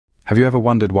Have you ever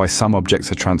wondered why some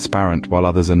objects are transparent while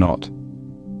others are not?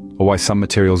 Or why some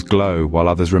materials glow while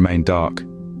others remain dark?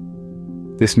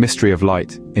 This mystery of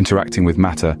light interacting with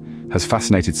matter has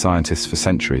fascinated scientists for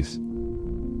centuries.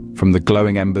 From the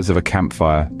glowing embers of a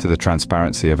campfire to the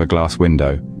transparency of a glass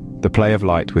window, the play of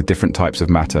light with different types of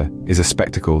matter is a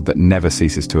spectacle that never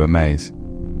ceases to amaze.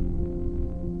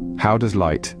 How does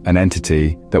light, an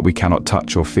entity that we cannot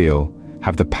touch or feel,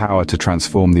 have the power to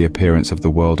transform the appearance of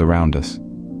the world around us?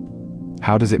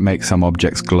 How does it make some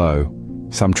objects glow,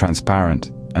 some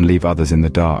transparent, and leave others in the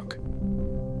dark?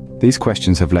 These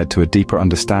questions have led to a deeper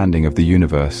understanding of the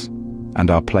universe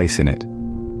and our place in it.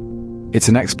 It's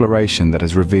an exploration that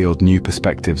has revealed new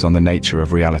perspectives on the nature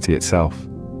of reality itself.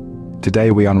 Today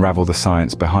we unravel the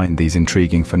science behind these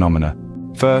intriguing phenomena.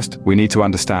 First, we need to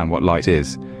understand what light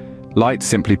is. Light,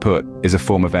 simply put, is a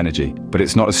form of energy, but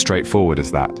it's not as straightforward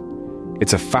as that.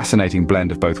 It's a fascinating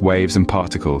blend of both waves and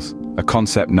particles, a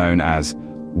concept known as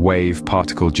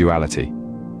wave-particle duality.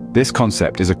 This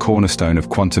concept is a cornerstone of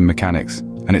quantum mechanics,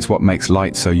 and it's what makes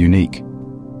light so unique.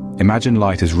 Imagine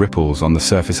light as ripples on the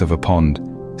surface of a pond,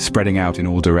 spreading out in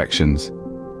all directions.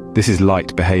 This is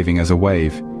light behaving as a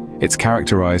wave. It's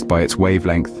characterized by its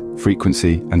wavelength,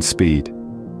 frequency, and speed.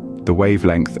 The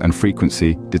wavelength and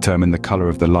frequency determine the color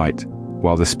of the light,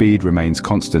 while the speed remains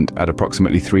constant at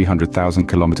approximately 300,000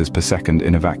 kilometers per second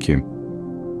in a vacuum.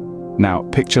 Now,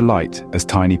 picture light as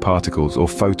tiny particles or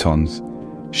photons,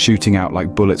 shooting out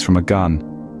like bullets from a gun.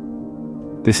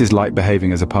 This is light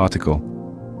behaving as a particle.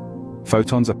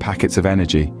 Photons are packets of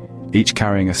energy, each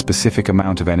carrying a specific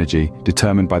amount of energy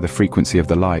determined by the frequency of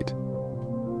the light.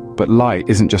 But light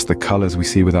isn't just the colors we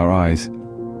see with our eyes.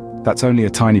 That's only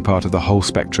a tiny part of the whole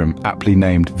spectrum, aptly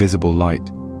named visible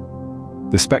light.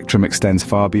 The spectrum extends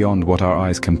far beyond what our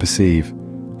eyes can perceive,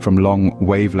 from long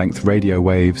wavelength radio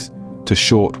waves to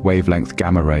short wavelength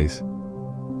gamma rays.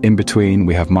 In between,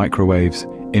 we have microwaves,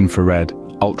 infrared,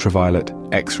 ultraviolet,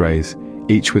 X-rays,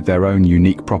 each with their own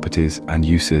unique properties and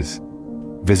uses.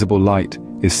 Visible light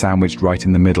is sandwiched right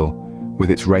in the middle, with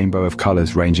its rainbow of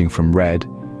colors ranging from red,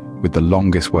 with the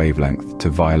longest wavelength, to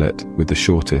violet, with the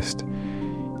shortest.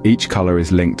 Each color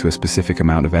is linked to a specific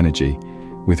amount of energy,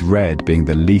 with red being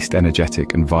the least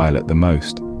energetic and violet the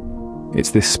most.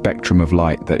 It's this spectrum of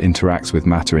light that interacts with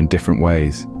matter in different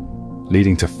ways,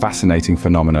 leading to fascinating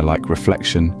phenomena like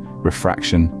reflection,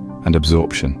 refraction, and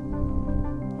absorption.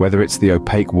 Whether it's the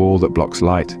opaque wall that blocks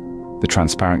light, the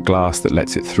transparent glass that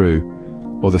lets it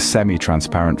through, or the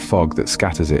semi-transparent fog that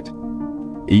scatters it,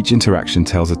 each interaction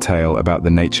tells a tale about the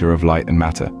nature of light and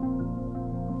matter.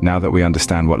 Now that we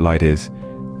understand what light is,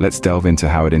 let's delve into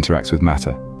how it interacts with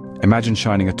matter. Imagine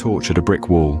shining a torch at a brick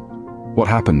wall. What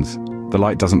happens? The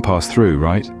light doesn't pass through,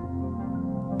 right?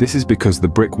 This is because the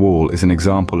brick wall is an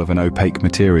example of an opaque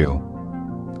material.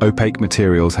 Opaque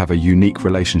materials have a unique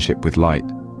relationship with light,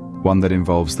 one that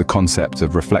involves the concepts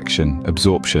of reflection,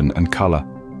 absorption, and color.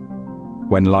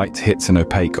 When light hits an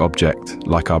opaque object,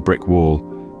 like our brick wall,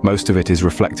 most of it is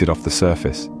reflected off the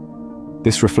surface.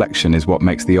 This reflection is what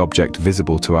makes the object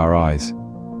visible to our eyes.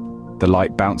 The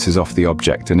light bounces off the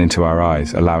object and into our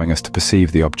eyes, allowing us to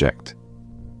perceive the object.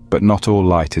 But not all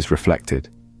light is reflected.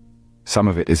 Some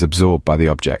of it is absorbed by the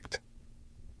object.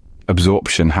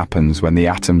 Absorption happens when the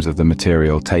atoms of the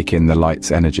material take in the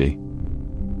light's energy.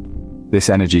 This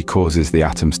energy causes the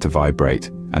atoms to vibrate,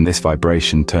 and this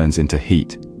vibration turns into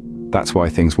heat. That's why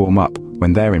things warm up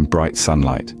when they're in bright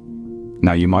sunlight.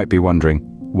 Now you might be wondering,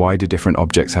 why do different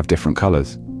objects have different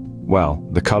colors? Well,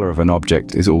 the color of an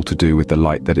object is all to do with the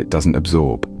light that it doesn't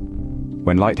absorb.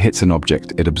 When light hits an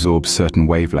object, it absorbs certain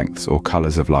wavelengths or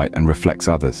colors of light and reflects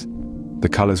others. The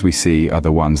colors we see are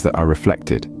the ones that are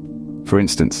reflected. For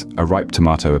instance, a ripe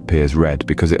tomato appears red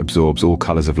because it absorbs all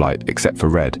colors of light except for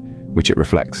red, which it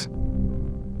reflects.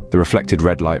 The reflected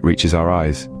red light reaches our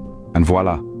eyes, and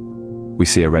voila, we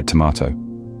see a red tomato.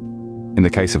 In the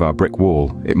case of our brick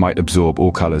wall, it might absorb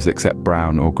all colors except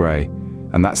brown or gray,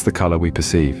 and that's the color we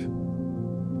perceive.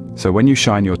 So when you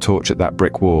shine your torch at that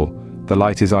brick wall, the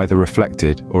light is either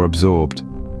reflected or absorbed.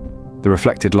 The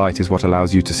reflected light is what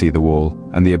allows you to see the wall,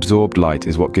 and the absorbed light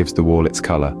is what gives the wall its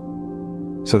color.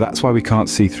 So that's why we can't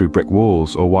see through brick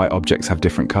walls or why objects have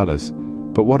different colors.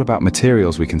 But what about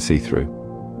materials we can see through?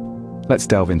 Let's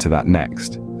delve into that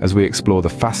next, as we explore the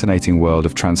fascinating world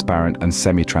of transparent and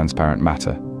semi-transparent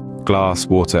matter. Glass,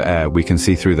 water, air, we can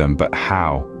see through them, but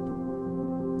how?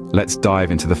 Let's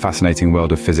dive into the fascinating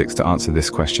world of physics to answer this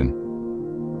question.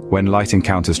 When light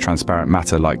encounters transparent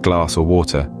matter like glass or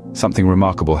water, something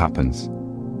remarkable happens.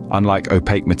 Unlike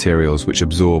opaque materials which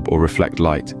absorb or reflect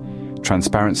light,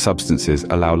 transparent substances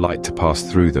allow light to pass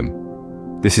through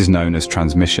them. This is known as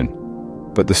transmission.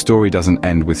 But the story doesn't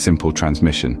end with simple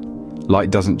transmission.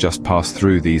 Light doesn't just pass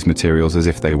through these materials as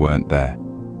if they weren't there.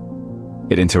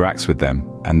 It interacts with them,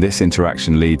 and this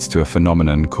interaction leads to a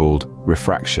phenomenon called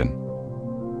refraction.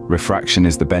 Refraction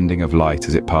is the bending of light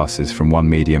as it passes from one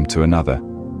medium to another.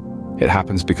 It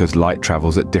happens because light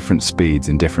travels at different speeds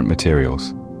in different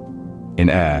materials. In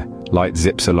air, light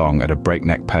zips along at a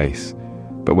breakneck pace,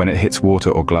 but when it hits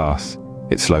water or glass,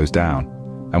 it slows down,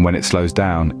 and when it slows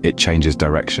down, it changes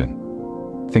direction.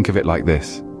 Think of it like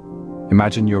this.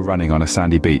 Imagine you're running on a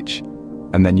sandy beach,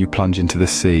 and then you plunge into the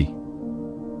sea.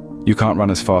 You can't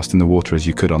run as fast in the water as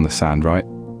you could on the sand, right?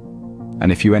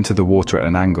 And if you enter the water at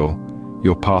an angle,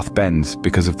 your path bends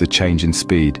because of the change in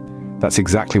speed. That's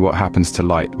exactly what happens to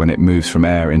light when it moves from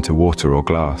air into water or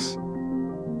glass.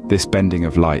 This bending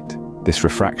of light, this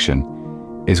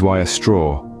refraction, is why a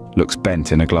straw looks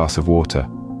bent in a glass of water.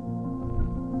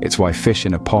 It's why fish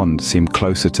in a pond seem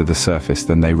closer to the surface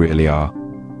than they really are.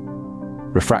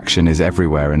 Refraction is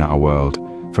everywhere in our world,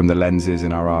 from the lenses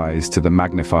in our eyes to the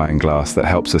magnifying glass that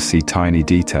helps us see tiny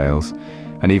details,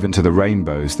 and even to the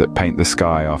rainbows that paint the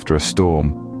sky after a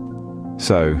storm.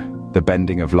 So, the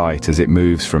bending of light as it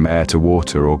moves from air to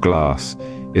water or glass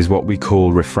is what we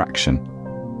call refraction.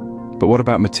 But what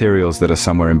about materials that are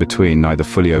somewhere in between, neither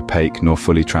fully opaque nor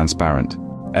fully transparent?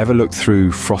 Ever looked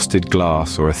through frosted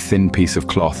glass or a thin piece of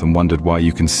cloth and wondered why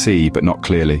you can see but not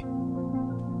clearly?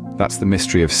 That's the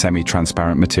mystery of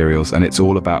semi-transparent materials, and it's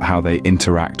all about how they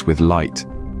interact with light.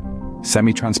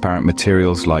 Semi-transparent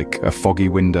materials like a foggy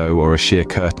window or a sheer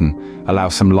curtain allow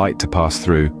some light to pass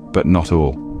through, but not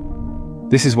all.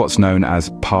 This is what's known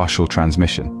as partial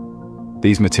transmission.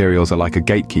 These materials are like a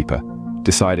gatekeeper,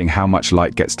 deciding how much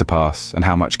light gets to pass and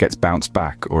how much gets bounced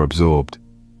back or absorbed.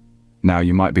 Now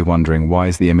you might be wondering, why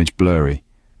is the image blurry?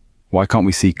 Why can't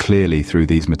we see clearly through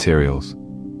these materials?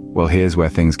 Well, here's where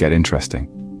things get interesting.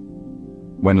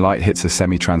 When light hits a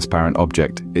semi-transparent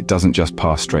object, it doesn't just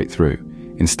pass straight through.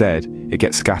 Instead, it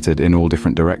gets scattered in all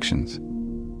different directions.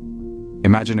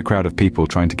 Imagine a crowd of people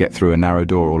trying to get through a narrow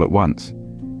door all at once.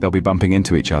 They'll be bumping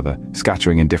into each other,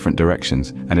 scattering in different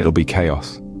directions, and it'll be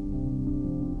chaos.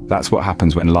 That's what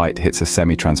happens when light hits a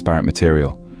semi-transparent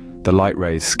material. The light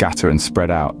rays scatter and spread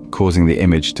out, causing the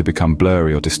image to become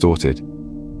blurry or distorted.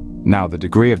 Now, the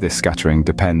degree of this scattering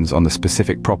depends on the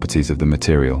specific properties of the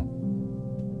material.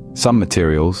 Some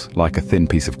materials, like a thin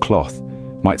piece of cloth,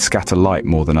 might scatter light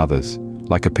more than others,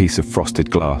 like a piece of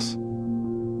frosted glass.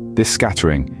 This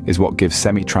scattering is what gives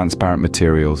semi-transparent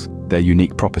materials their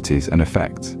unique properties and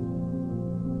effects.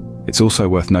 It's also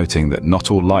worth noting that not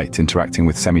all light interacting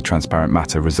with semi-transparent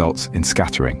matter results in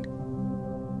scattering.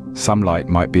 Some light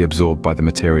might be absorbed by the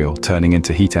material, turning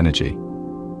into heat energy.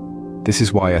 This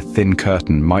is why a thin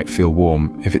curtain might feel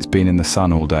warm if it's been in the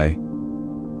sun all day.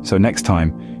 So next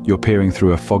time you're peering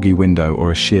through a foggy window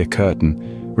or a sheer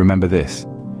curtain, remember this: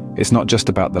 it's not just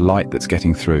about the light that's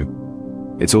getting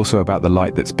through. It's also about the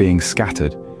light that's being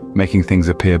scattered, making things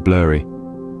appear blurry.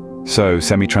 So,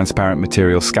 semi-transparent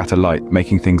materials scatter light,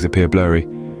 making things appear blurry.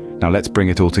 Now let's bring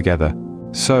it all together.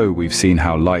 So, we've seen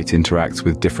how light interacts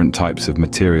with different types of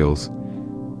materials.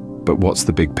 But what's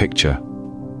the big picture?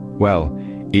 Well,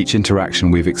 each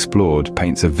interaction we've explored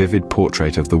paints a vivid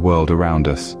portrait of the world around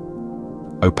us.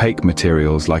 Opaque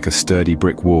materials, like a sturdy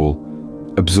brick wall,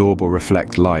 absorb or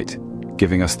reflect light,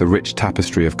 giving us the rich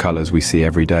tapestry of colors we see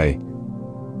every day.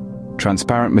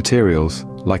 Transparent materials,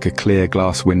 like a clear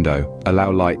glass window,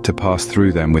 allow light to pass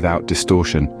through them without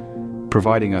distortion,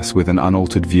 providing us with an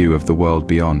unaltered view of the world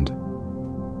beyond.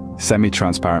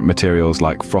 Semi-transparent materials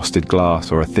like frosted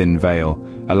glass or a thin veil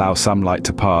allow some light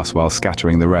to pass while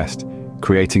scattering the rest,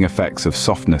 creating effects of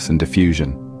softness and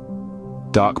diffusion.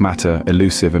 Dark matter,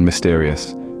 elusive and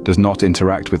mysterious, does not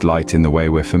interact with light in the way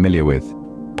we're familiar with,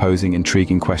 posing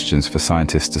intriguing questions for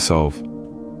scientists to solve.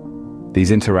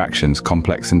 These interactions,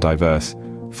 complex and diverse,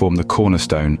 form the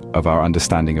cornerstone of our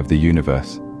understanding of the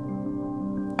universe.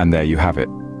 And there you have it.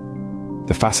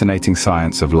 The fascinating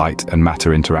science of light and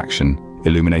matter interaction,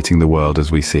 illuminating the world as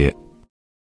we see it.